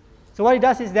 So what it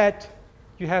does is that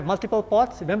you have multiple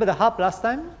ports. Remember the hub last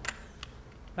time,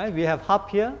 right? We have hub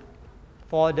here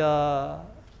for the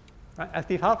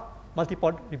active hub,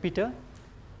 multi-port repeater.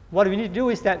 What we need to do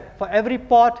is that for every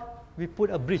port, we put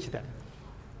a bridge then.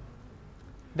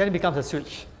 Then it becomes a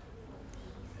switch,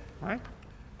 right?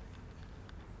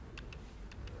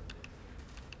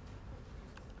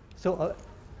 So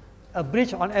a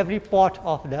bridge on every port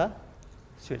of the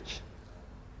switch.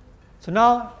 So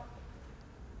now,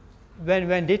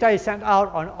 when data is sent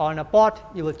out on a port,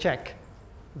 it will check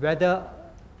whether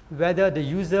the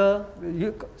user.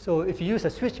 So if you use a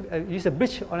switch, use a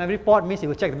bridge on every port, means it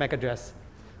will check the MAC address.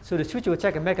 So the switch will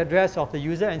check the MAC address of the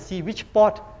user and see which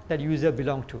port that user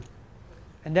belongs to,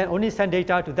 and then only send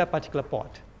data to that particular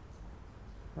port.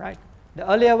 Right? The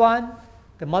earlier one,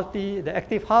 the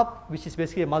active hub, which is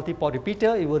basically a multi-port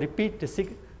repeater, it will repeat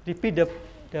the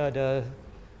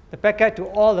packet to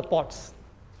all the ports.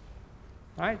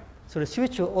 Right? So the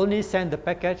switch will only send the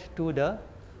packet to the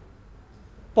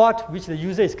port which the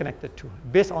user is connected to,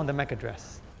 based on the MAC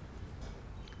address.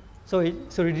 So it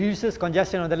reduces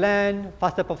congestion on the LAN,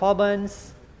 faster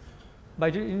performance.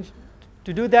 To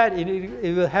do that,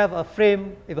 it will have a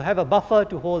frame, it will have a buffer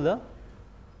to hold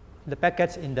the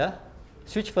packets in the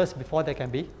switch first before they can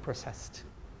be processed.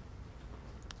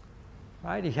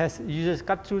 Right? It uses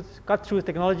cut-through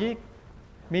technology,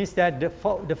 means that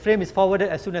the frame is forwarded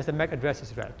as soon as the MAC address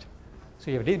is read.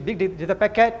 So you have a big data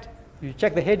packet, you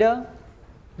check the header,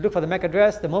 look for the MAC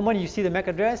address. The moment you see the MAC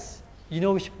address, you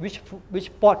know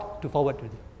which port to forward to.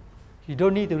 You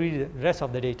don't need to read the rest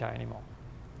of the data anymore.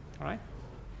 All right?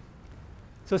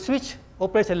 So switch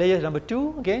operates at layer number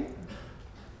 2 again,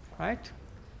 right?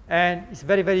 And it's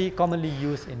very, very commonly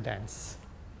used in dance,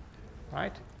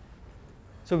 right?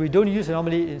 So we don't use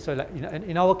normally, so like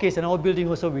in our case, in our building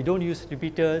also, we don't use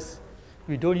repeaters,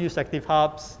 we don't use active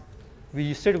hubs,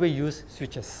 we straight away use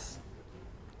switches,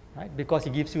 right? Because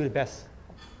it gives you the best.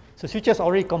 So switches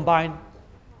already combined,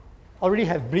 already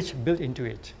have bridge built into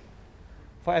it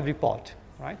for every port,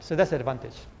 right? So that's the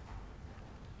advantage.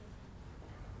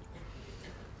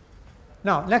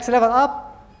 Now, next level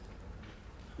up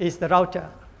is the router,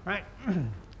 right?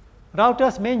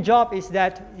 Router's main job is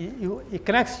that it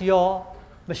connects your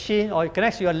machine or it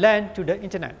connects your LAN to the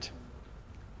internet.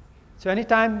 So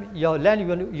anytime your LAN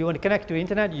you want to connect to the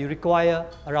internet, you require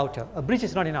a router. A bridge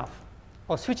is not enough,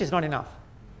 or switch is not enough.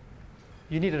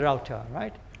 You need a router,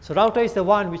 right? So router is the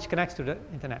one which connects to the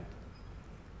internet.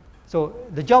 So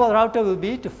the job of the router will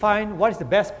be to find what is the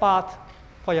best path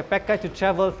for your packet to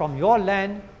travel from your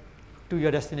LAN to your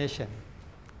destination,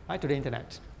 right, to the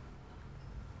internet.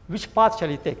 Which path shall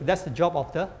it take? That's the job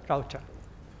of the router.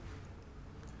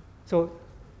 So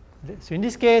in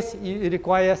this case, you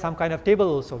require some kind of table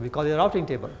also. We call it a routing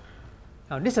table.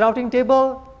 Now, this routing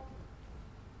table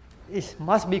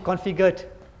must be configured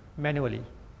manually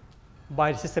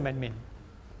by the system admin,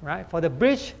 right? For the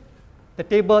bridge, the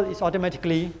table is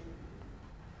automatically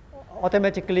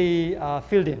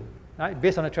filled in, right,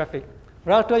 based on the traffic.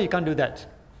 Router, you can't do that.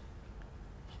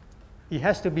 It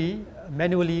has to be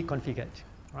manually configured,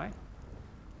 right?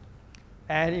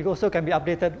 And it also can be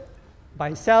updated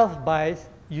by itself by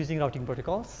using routing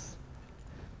protocols.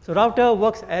 So router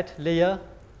works at layer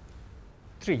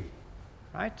 3,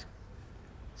 right?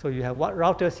 So you have what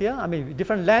routers here? I mean,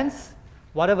 different LANs,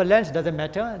 whatever LANs doesn't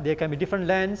matter. There can be different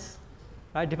LANs,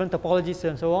 right? Different topologies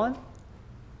and so on.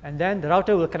 And then the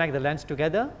router will connect the LANs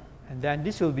together, and then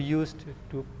this will be used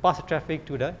to pass the traffic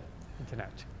to the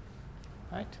internet,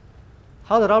 right?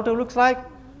 How the router looks like?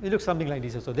 It looks something like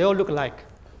this also. They all look alike,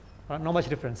 right? Not much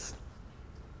difference.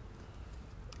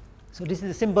 So this is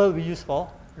the symbol we use for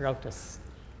routers.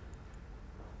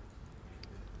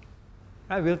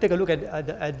 Right, we'll take a look at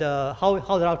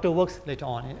how the router works later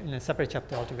on in a separate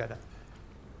chapter altogether.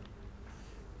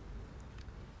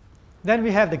 Then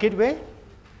we have the gateway,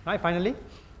 right, finally.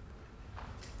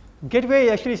 Gateway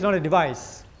actually is not a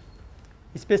device.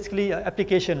 It's basically an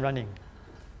application running,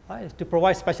 right, to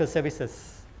provide special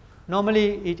services.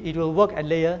 Normally, it will work at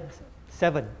layer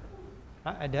 7,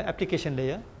 right, at the application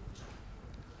layer.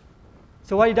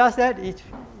 So what it does that,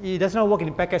 it does not work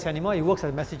in packets anymore. It works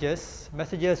as messages.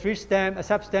 Messages, reads them,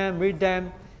 accepts them, read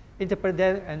them, interpret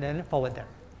them, and then forward them,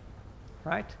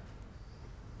 right?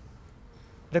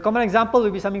 The common example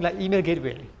will be something like email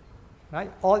gateway,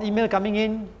 right? All email coming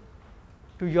in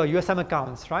to your USM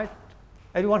accounts, right?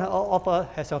 Everyone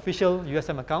has an official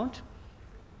USM account.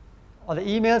 All the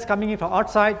emails coming in from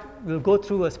outside will go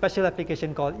through a special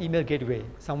application called email gateway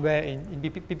somewhere in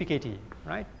PPKT,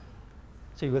 right?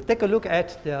 So you will take a look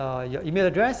at your email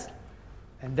address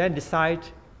and then decide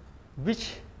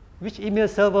which email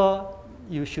server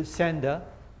you should send the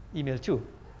email to.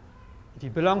 If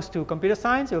it belongs to computer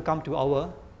science, it will come to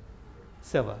our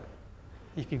server.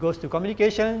 If it goes to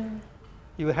communication,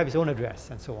 it will have its own address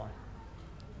and so on,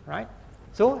 right?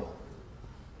 So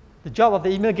the job of the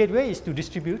email gateway is to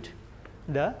distribute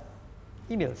the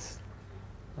emails,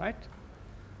 right?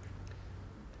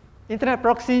 Internet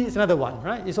proxy is another one,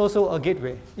 right? It's also a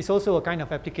gateway. It's also a kind of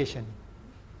application.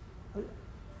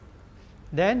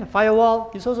 Then firewall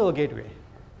is also a gateway,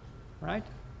 right?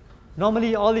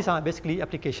 Normally, all these are basically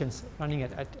applications running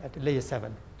at layer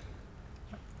 7.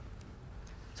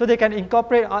 So they can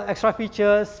incorporate extra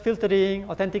features, filtering,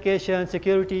 authentication,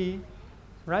 security,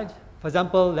 right? For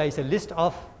example, there is a list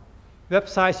of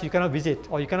websites you cannot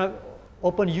visit, or you cannot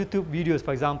open YouTube videos,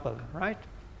 for example, right?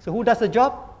 So who does the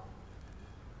job?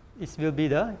 It will be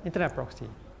the internet proxy,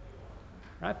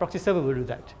 right? Proxy server will do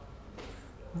that.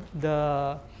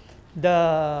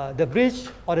 The bridge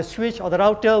or the switch or the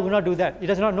router will not do that. It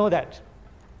does not know that.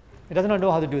 It does not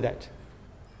know how to do that.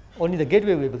 Only the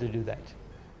gateway will be able to do that,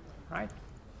 right?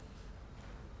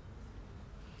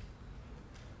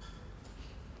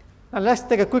 Now let's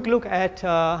take a quick look at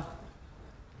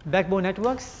backbone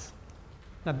networks.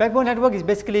 Now backbone network is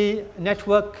basically a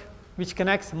network which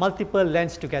connects multiple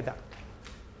LANs together.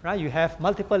 Right, you have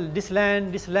multiple this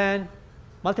LAN,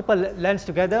 multiple LANs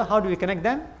together. How do we connect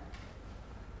them?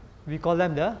 We call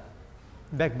them the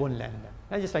backbone LAN.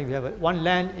 Right? Just like we have one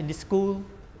LAN in this school,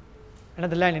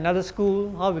 another LAN in another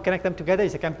school. How we connect them together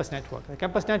is a campus network. The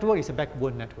campus network is a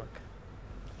backbone network.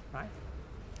 Right?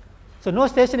 So no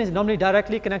station is normally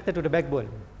directly connected to the backbone.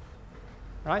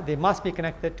 right? They must be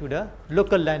connected to the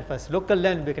local LAN first. Local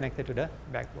LAN will be connected to the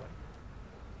backbone.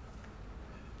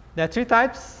 There are 3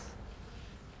 types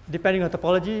depending on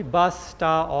topology: bus,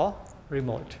 star, or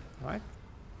remote, right?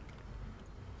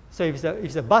 So if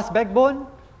it's a bus backbone,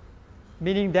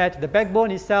 meaning that the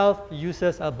backbone itself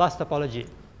uses a bus topology,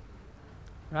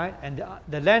 right? And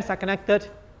the LANs are connected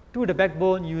to the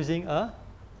backbone using a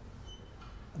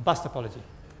bus topology,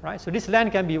 right? So this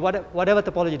LAN can be whatever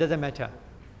topology, doesn't matter.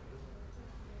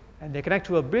 And they connect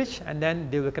to a bridge, and then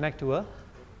they will connect to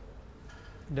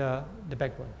the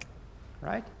backbone,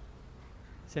 right?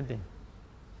 Same thing.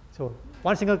 So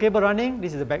one single cable running,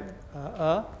 this is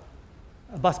a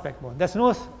bus backbone. There's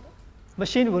no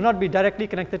machine will not be directly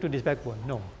connected to this backbone.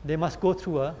 No, they must go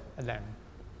through a LAN,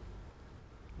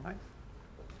 right?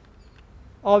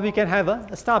 Or we can have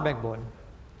a star backbone.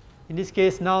 In this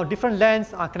case, now different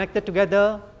LANs are connected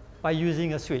together by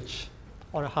using a switch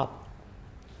or a hub,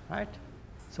 right?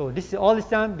 So all this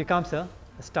time becomes a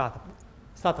star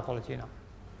topology now.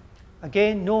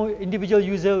 Again, no individual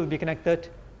user will be connected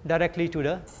directly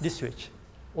to this switch.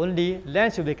 Only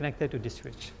LANs will be connected to this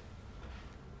switch.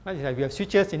 Right? Like we have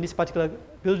switches in this particular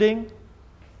building,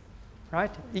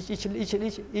 right?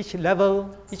 Each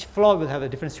level, each floor will have a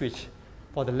different switch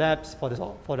for the labs, for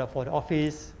the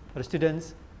office, for the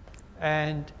students,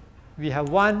 and we have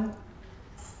one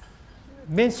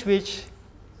main switch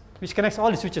which connects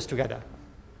all the switches together,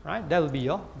 right? That will be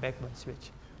your backbone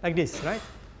switch, like this, right?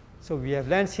 So we have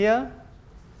LANs here,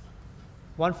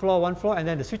 one floor, and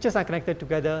then the switches are connected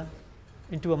together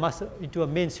into a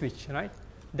main switch, right?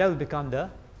 That will become the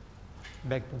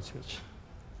backbone switch.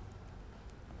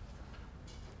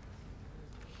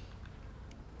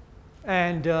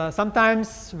 And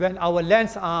sometimes when our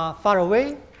LANs are far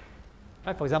away,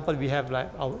 right? For example, we have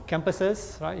like our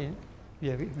campuses, right?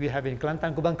 We have in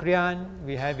Kelantan, Kubang Krian,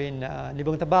 we have in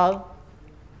Nibung Tebal,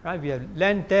 right? We have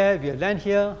LAN there, we have LAN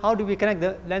here. How do we connect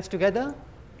the LANs together?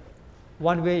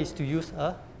 One way is to use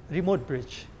a remote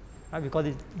bridge, right? We call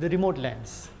it the remote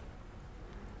LANs.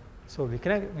 So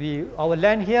our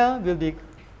LAN here will be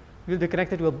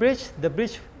connected to a bridge.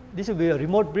 This will be a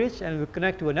remote bridge, and will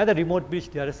connect to another remote bridge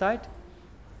the other side.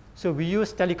 So we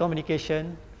use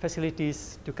telecommunication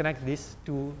facilities to connect these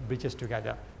 2 bridges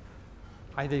together.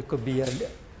 Either it could be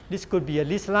this could be a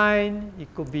leased line, it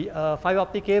could be a fiber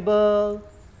optic cable,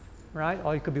 right?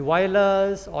 Or it could be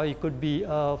wireless, or it could be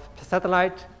a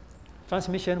satellite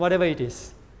transmission, whatever it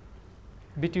is,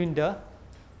 between the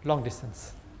long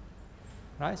distance,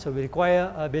 right? So we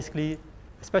require basically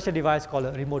a special device called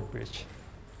a remote bridge,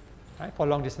 right, for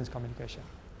long distance communication.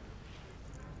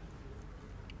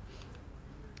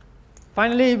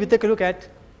 Finally, we take a look at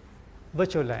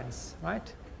virtual LANs,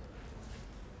 right?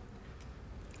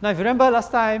 Now, if you remember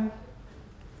last time,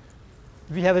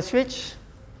 we have a switch,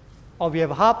 or we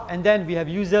have a hub, and then we have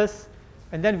users,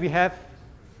 and then we have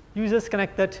users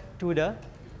connected to the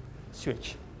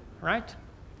switch, right?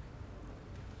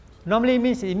 Normally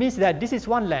it means that this is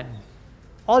one LAN.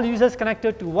 All users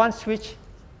connected to one switch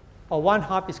or one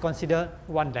hub is considered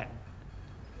one LAN.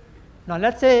 Now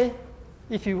let's say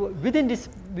if you within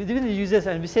the users,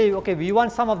 and we say, okay, we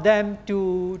want some of them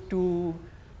to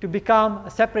become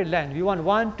a separate LAN. We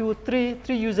want three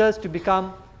users to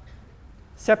become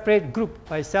separate group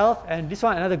by itself, and this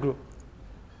one another group.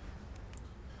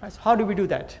 Right, so how do we do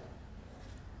that?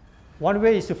 One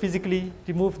way is to physically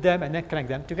remove them and then connect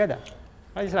them together.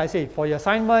 Right, so I say for your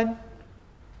assignment,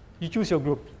 you choose your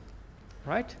group,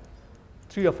 right?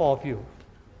 3 or 4 of you,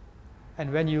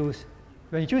 and when you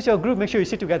choose your group, make sure you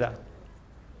sit together,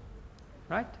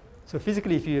 right? So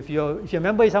physically, if your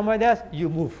member is somewhere there, you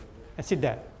move and sit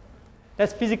there.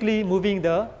 That's physically moving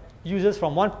the users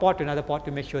from one port to another port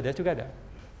to make sure they're together.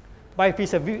 But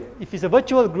if it's a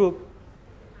virtual group,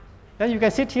 then you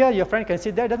can sit here, your friend can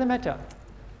sit there, it doesn't matter.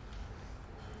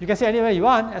 You can sit anywhere you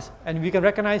want, and we can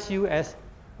recognize you as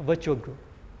a virtual group.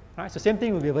 Right? So same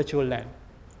thing will be a virtual LAN.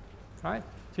 Right?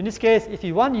 So in this case, if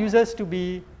you want users to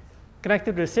be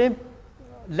connected to the same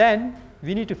LAN,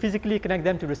 we need to physically connect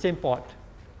them to the same port.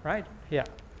 Right? Here.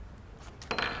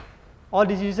 All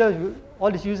these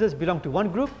users belong to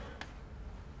one group,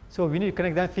 so we need to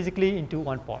connect them physically into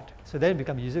one port. So then it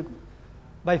becomes user group.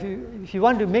 But if you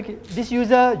want to make this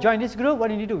user join this group, what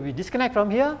you need to do, we disconnect from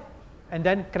here and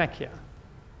then connect here.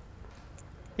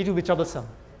 It will be troublesome,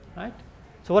 right?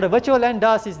 So what a virtual LAN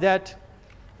does is that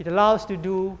it allows to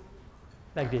do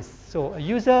like this. So a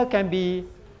user can be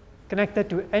connected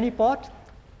to any port,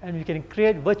 and we can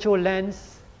create virtual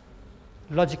LANs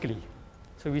logically.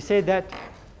 So we say that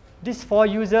these 4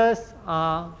 users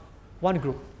are one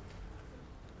group.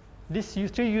 These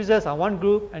 3 users are one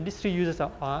group, and these 3 users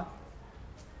are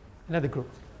another group,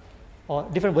 or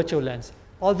different virtual LANs,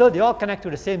 although they all connect to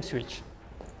the same switch,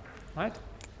 right?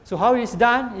 So how it is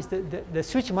done is the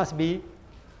switch must be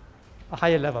a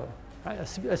higher level, right?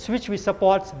 A switch which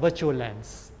supports virtual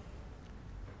LANs.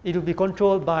 It will be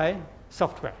controlled by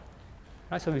software,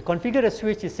 right? So we configure a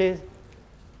switch. It says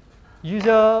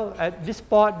user at this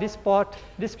port, this port,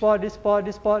 this port, this port,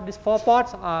 this port. These 4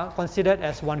 ports are considered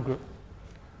as one group.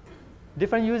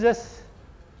 Different users,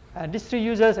 and these 3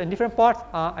 users and different ports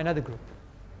are another group,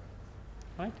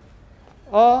 right?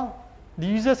 Or the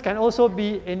users can also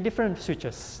be in different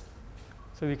switches.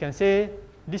 So we can say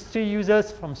these 3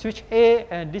 users from switch A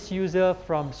and this user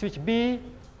from switch B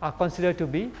are considered to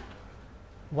be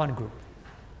one group,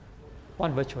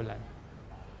 one virtual LAN.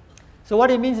 So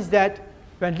what it means is that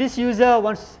when this user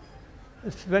wants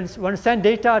to send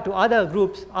data to other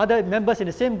groups, other members in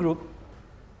the same group,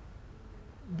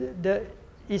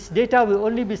 its data will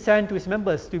only be sent to its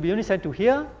members, to be only sent to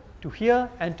here,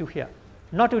 and to here,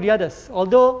 not to the others.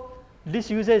 Although this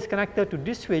user is connected to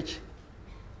this switch,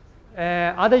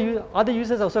 other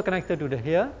users are also connected to the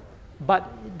here, but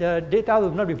the data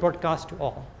will not be broadcast to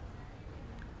all.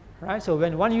 Right? So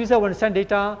when one user wants to send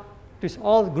data to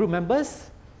all group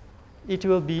members, it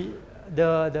will be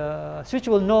the switch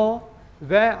will know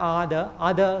where are the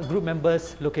other group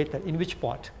members located, in which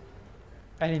port,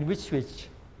 and in which switch,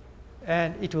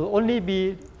 and it will only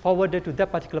be forwarded to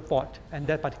that particular port and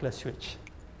that particular switch.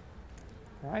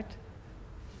 Right?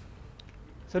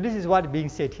 So this is what is being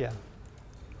said here.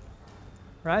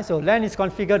 Right? So LAN is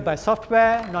configured by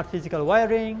software, not physical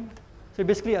wiring. So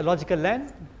basically a logical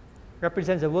LAN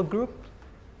represents a work group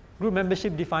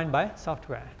membership defined by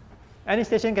software. Any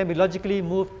station can be logically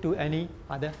moved to any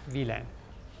other VLAN.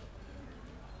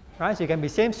 Right? So it can be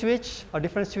same switch or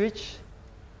different switch,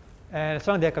 and as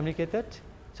long as they are communicated.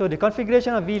 So the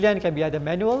configuration of VLAN can be either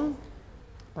manual,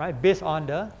 right, based on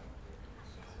the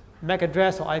MAC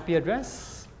address or IP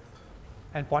address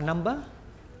and port number,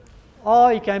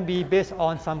 or it can be based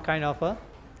on some kind of a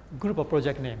group or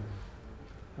project name.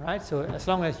 Right? So as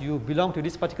long as you belong to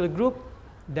this particular group,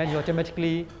 then you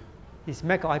automatically, this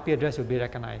MAC or IP address will be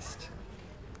recognized,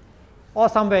 or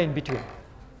somewhere in between,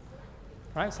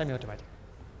 right? Semi-automatic.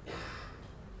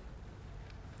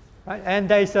 Right? And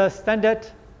there is a standard,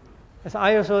 as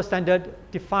ISO standard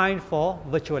defined for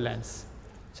virtual LANs.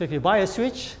 So if you buy a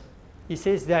switch, it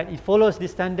says that it follows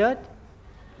this standard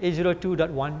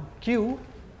 802.1q.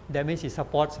 That means it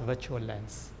supports virtual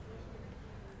LANs.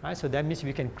 Right? So that means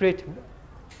we can create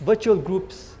virtual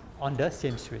groups on the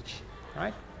same switch.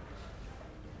 Right?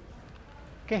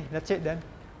 Okay, that's it then.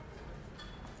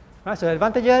 Right, so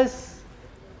advantages,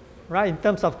 right, in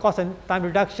terms of cost and time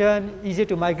reduction, easy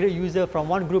to migrate user from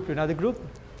one group to another group,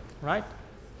 right?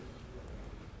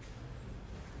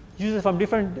 Users from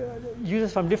different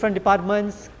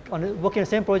departments working on the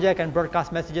same project and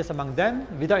broadcast messages among them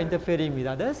without interfering with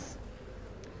others.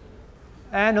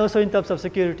 And also in terms of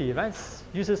security, right?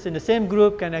 Users in the same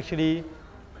group can actually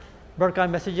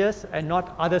broadcast messages and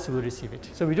not others will receive it.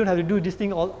 So we don't have to do this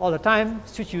thing all the time,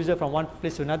 switch user from one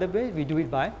place to another way. We do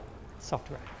it by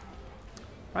software.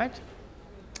 Right?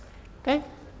 Okay?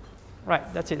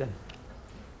 Right, that's it then.